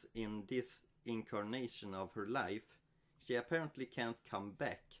baptized in this incarnation of her life, she apparently can't come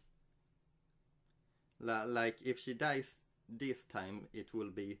back. Like, if she dies this time, it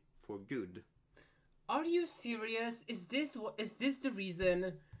will be for good. Are you serious? Is this the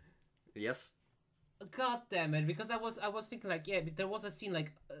reason? Yes. God damn it! Because I was thinking like, yeah, there was a scene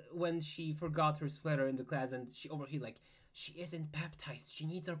like when she forgot her sweater in the class, and she overheard like, she isn't baptized. She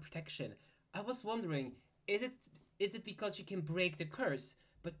needs our protection. I was wondering, is it because she can break the curse?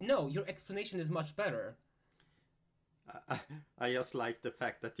 But no, your explanation is much better. I just like the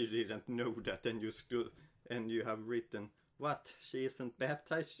fact that you didn't know that, and you have written, what? She isn't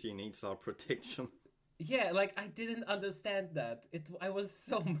baptized, she needs our protection. Yeah, like I didn't understand that. I was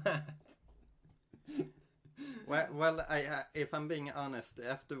so mad. Well, if I'm being honest,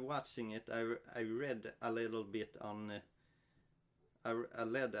 after watching it, I read a little bit on. I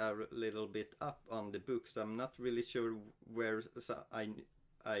read a little bit up on the books. I'm not really sure where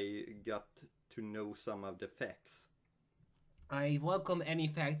I got to know some of the facts. I welcome any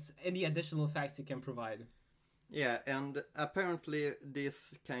facts, any additional facts you can provide. Yeah, and apparently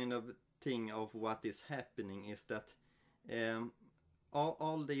this kind of thing of what is happening is that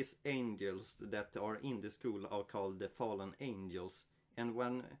all these angels that are in the school are called the fallen angels, and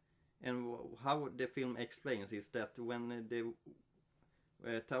how the film explains is that when the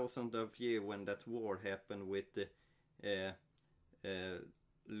thousand of years when that war happened with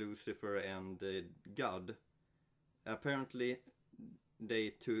Lucifer and God, apparently they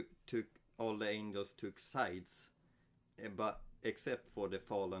took all the angels took sides, but except for the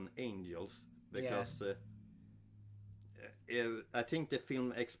fallen angels, because I think the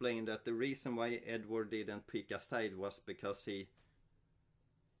film explained that the reason why Edward didn't pick a side was because he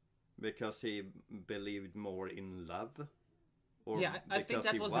believed more in love, or yeah, I think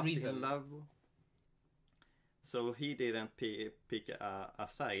that was the reason. In love. So he didn't pick a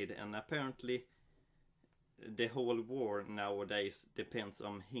side, and apparently the whole war nowadays depends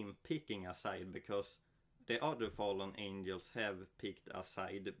on him picking a side, because the other fallen angels have picked a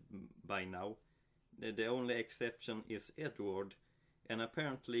side by now. The only exception is Edward, and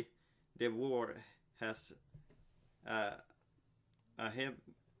apparently the war has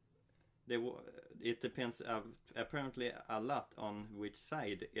it depends apparently a lot on which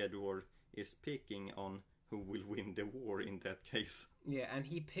side Edward is picking on who will win the war in that case. Yeah, and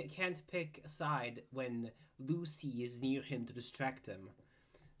he can't pick a side when Lucy is near him to distract him.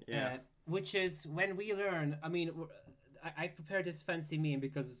 Yeah. Which is when we learn. I mean, I prepared this fancy meme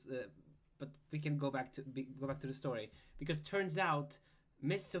because, but we can go back to the story, because turns out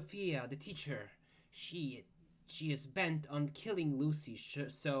Miss Sophia, the teacher, she is bent on killing Lucy,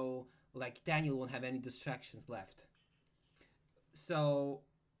 so like Daniel won't have any distractions left. So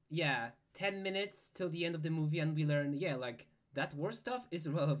yeah, 10 minutes till the end of the movie, and we learn, yeah, like that war stuff is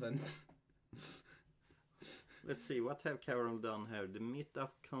relevant. Let's see, what have Karol done here? The myth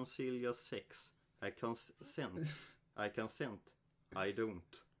of conciliar sex. I consent. I consent. I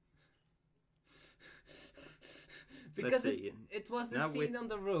don't. Because it was the scene on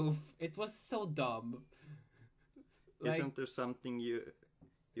the roof. It was so dumb. Isn't there something you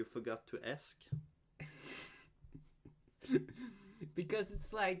forgot to ask? Because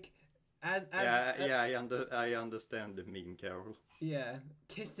it's like I understand the meme, Karol. Yeah,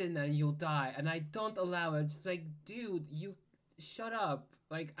 kissing and you'll die, and I don't allow it. Just like, dude, you shut up.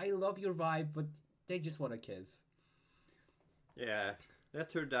 Like, I love your vibe, but they just want to kiss. Yeah,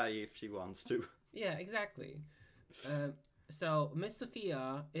 let her die if she wants to. Yeah, exactly. So Miss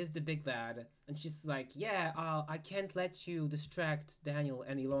Sophia is the big bad, and she's like, yeah, I can't let you distract Daniel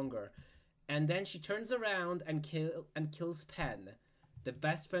any longer. And then she turns around and kills Penn, the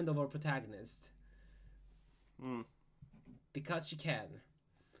best friend of our protagonist. Because she can.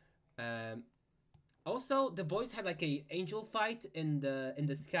 Also, the boys had like a angel fight in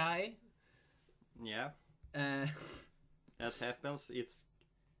the sky. Yeah. That happens.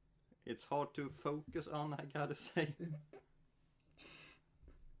 It's hard to focus on, I gotta say.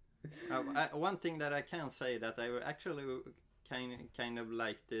 One thing that I can say that I actually kind of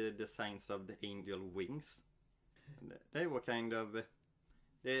like the designs of the angel wings. They were kind of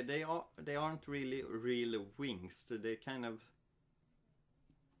they aren't really real wings. They kind of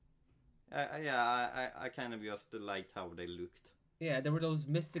I kind of just liked how they looked. Yeah, there were those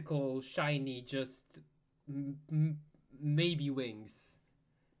mystical, shiny, just maybe wings.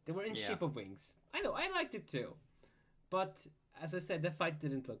 They were in shape of wings. I know, I liked it too. But, as I said, the fight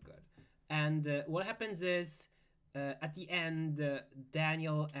didn't look good. And what happens is, at the end,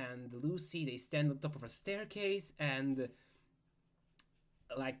 Daniel and Lucy, they stand on top of a staircase, and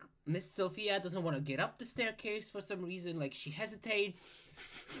like Miss Sophia doesn't want to get up the staircase for some reason. Like, she hesitates.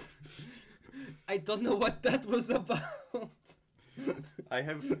 I don't know what that was about. I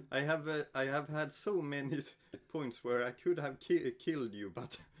have had so many points where I could have killed you,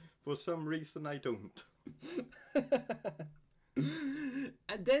 but for some reason I don't.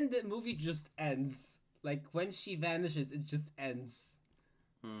 And then the movie just ends. Like, when she vanishes, it just ends.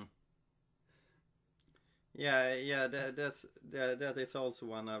 Yeah, that is also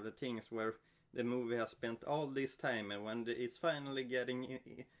one of the things where the movie has spent all this time, and when it's finally getting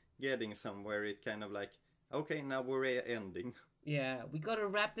somewhere, it's kind of like, Okay, now we're ending. Yeah, we gotta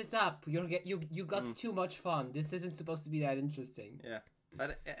wrap this up. You got too much fun. This isn't supposed to be that interesting. Yeah,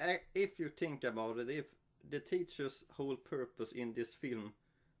 but if you think about it, if the teacher's whole purpose in this film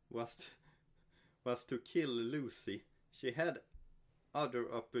was to kill Lucy, she had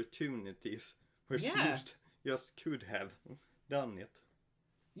other opportunities where she just could have done it.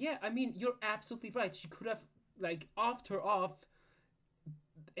 Yeah, I mean, you're absolutely right. She could have, like, offed her off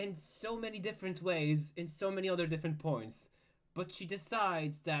in so many different ways, in so many other different points. But she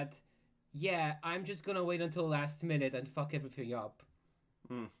decides that, yeah, I'm just gonna wait until last minute and fuck everything up.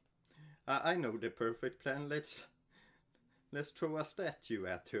 I know the perfect plan. Let's throw a statue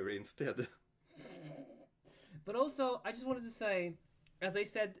at her instead. But also, I just wanted to say, as I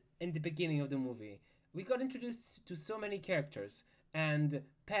said in the beginning of the movie, we got introduced to so many characters. And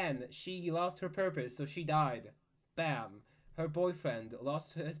Pen, she lost her purpose, so she died. Bam. Her boyfriend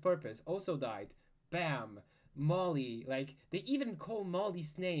lost his purpose, also died. Bam. Molly, like, they even call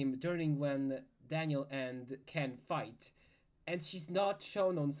Molly's name during when Daniel and Ken fight. And she's not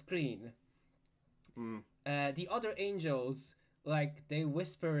shown on screen. The other angels, like, they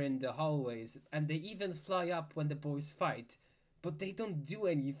whisper in the hallways, and they even fly up when the boys fight, but they don't do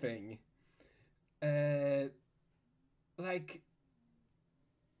anything. Like,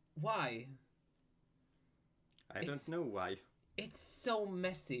 why? I don't know why. It's so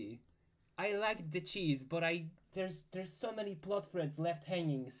messy. I like the cheese, but there's so many plot threads left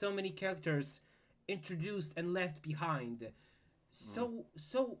hanging, so many characters introduced and left behind. So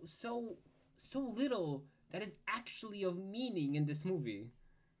little that is actually of meaning in this movie.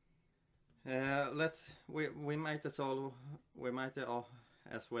 We might as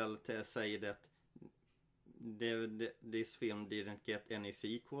well say that this film didn't get any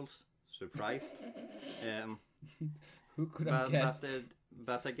sequels. Surprised. Who could have guessed?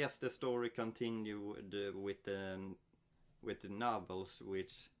 But I guess the story continued with the novels,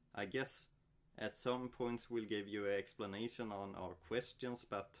 which I guess at some points will give you an explanation on our questions,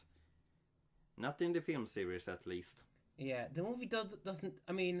 but not in the film series at least. Yeah, the movie doesn't.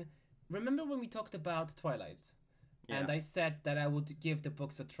 I mean, remember when we talked about Twilight, and I said that I would give the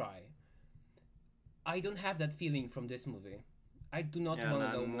books a try. I don't have that feeling from this movie. I do not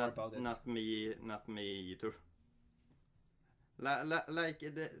want to know more about it. Not me either.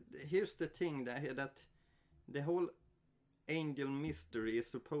 Here's the thing that the whole angel mystery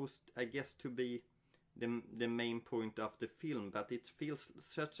is supposed, I guess, to be the main point of the film, but it feels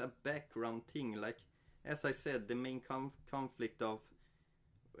such a background thing. Like, as I said, the main conflict of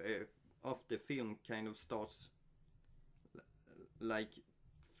the film kind of starts like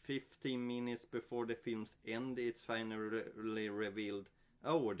 15 minutes before the film's end. It's finally revealed,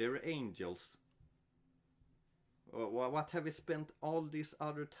 oh, they're angels. What have we spent all this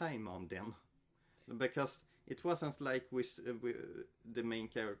other time on then? Because it wasn't like the main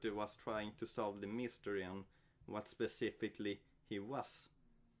character was trying to solve the mystery on what specifically he was.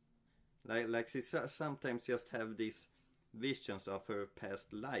 Like she sometimes just have these visions of her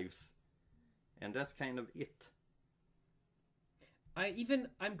past lives, and that's kind of it.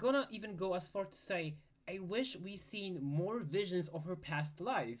 I'm gonna even go as far to say I wish we seen more visions of her past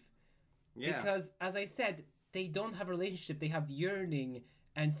life. Yeah. Because as I said, they don't have a relationship. They have yearning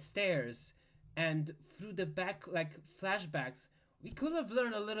and stares, and through the back like flashbacks, we could have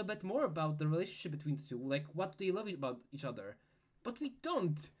learned a little bit more about the relationship between the two. Like, what do they love about each other? But we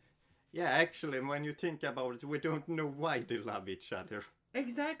don't. Yeah, actually, when you think about it, we don't know why they love each other.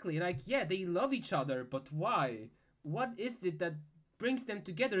 Exactly. Like, yeah, they love each other, but why? What is it that brings them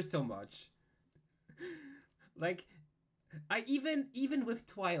together so much? Like, I even with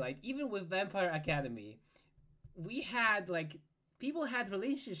Twilight, even with Vampire Academy, we had like people had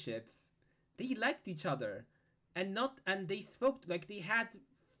relationships. They liked each other, and they spoke, like they had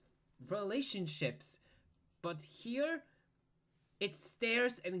relationships. But here, it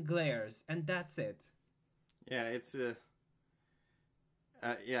stares and glares, and that's it. Yeah, it's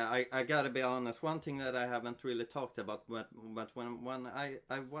I gotta be honest. One thing that I haven't really talked about, but when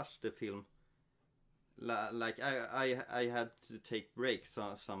I watched the film, like I had to take breaks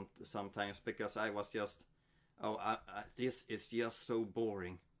sometimes because I was just, this is just so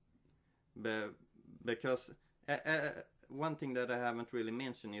boring. Because one thing that I haven't really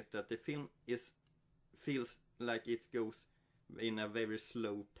mentioned is that the film feels like it goes in a very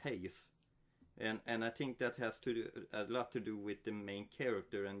slow pace. And I think that has a lot to do with the main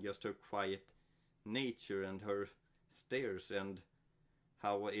character and just her quiet nature and her stares and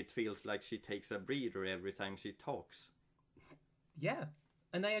how it feels like she takes a breather every time she talks. Yeah,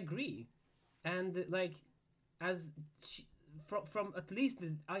 and I agree. And like, as from at least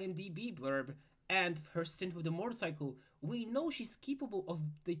the IMDb blurb, and her stint with the motorcycle, we know she's capable of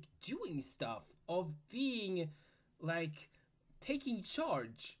like doing stuff, of being like taking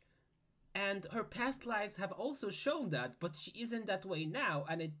charge. And her past lives have also shown that, but she isn't that way now,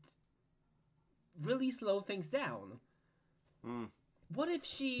 and it really slows things down. What if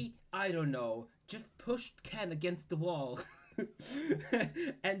she, I don't know, just pushed Ken against the wall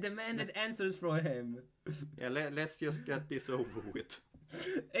and demanded answers from him? Yeah, let's just get this over with.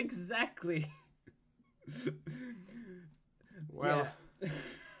 Exactly. Well,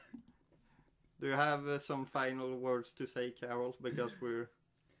 do you have some final words to say, Carol? Because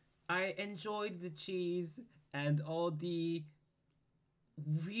I enjoyed the cheese and all the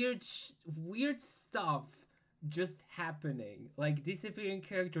weird stuff just happening, like disappearing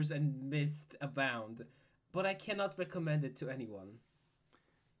characters and mist abound, but I cannot recommend it to anyone.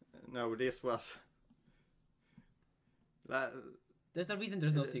 No, this was There's a reason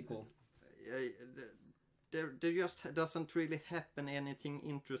there's no sequel. There just doesn't really happen anything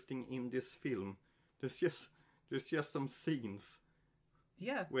interesting in this film. There's just some scenes,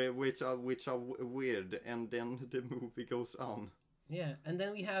 yeah, which are weird, and then the movie goes on. Yeah, and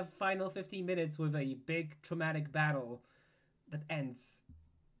then we have final 15 minutes with a big traumatic battle that ends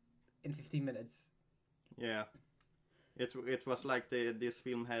in 15 minutes. Yeah. It was like this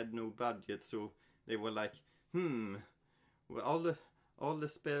film had no budget, so they were like, well, all the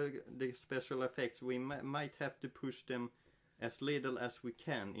special effects, we might have to push them as little as we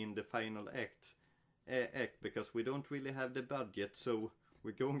can in the final act because we don't really have the budget, so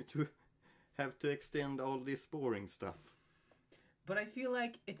we're going to have to extend all this boring stuff. But I feel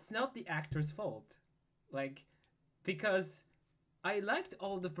like it's not the actor's fault. Like, because I liked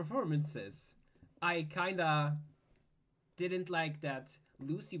all the performances. I kinda didn't like that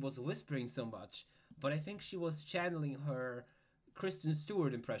Lucy was whispering so much, but I think she was channeling her Kristen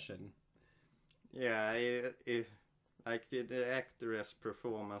Stewart impression. Yeah, like the actress'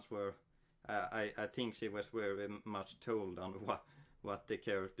 performance were, I think she was very much told on what the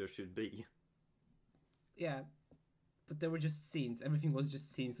character should be. Yeah. But there were just scenes. Everything was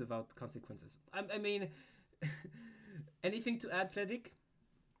just scenes without consequences. I mean, anything to add, Fredrik?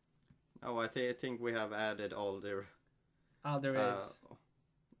 Oh, I think we have added all there. All there is.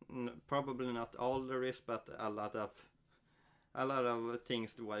 Probably not all there is, but a lot of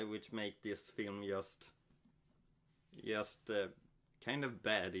things which make this film just kind of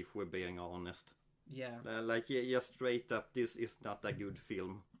bad, if we're being honest. Yeah. Like just straight up, this is not a good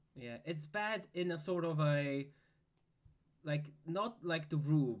film. Yeah, it's bad in a sort of a, like, not like The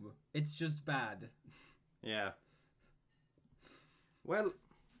Room. It's just bad. Yeah. Well,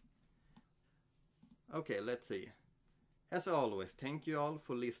 okay, let's see. As always, thank you all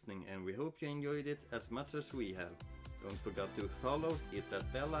for listening, and we hope you enjoyed it as much as we have. Don't forget to follow, hit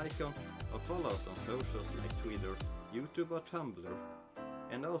that bell icon, or follow us on socials like Twitter, YouTube, or Tumblr.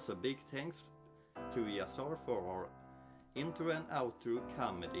 And also big thanks to Jahzzar for our intro and outro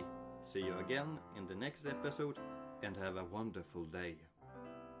comedy. See you again in the next episode, and have a wonderful day.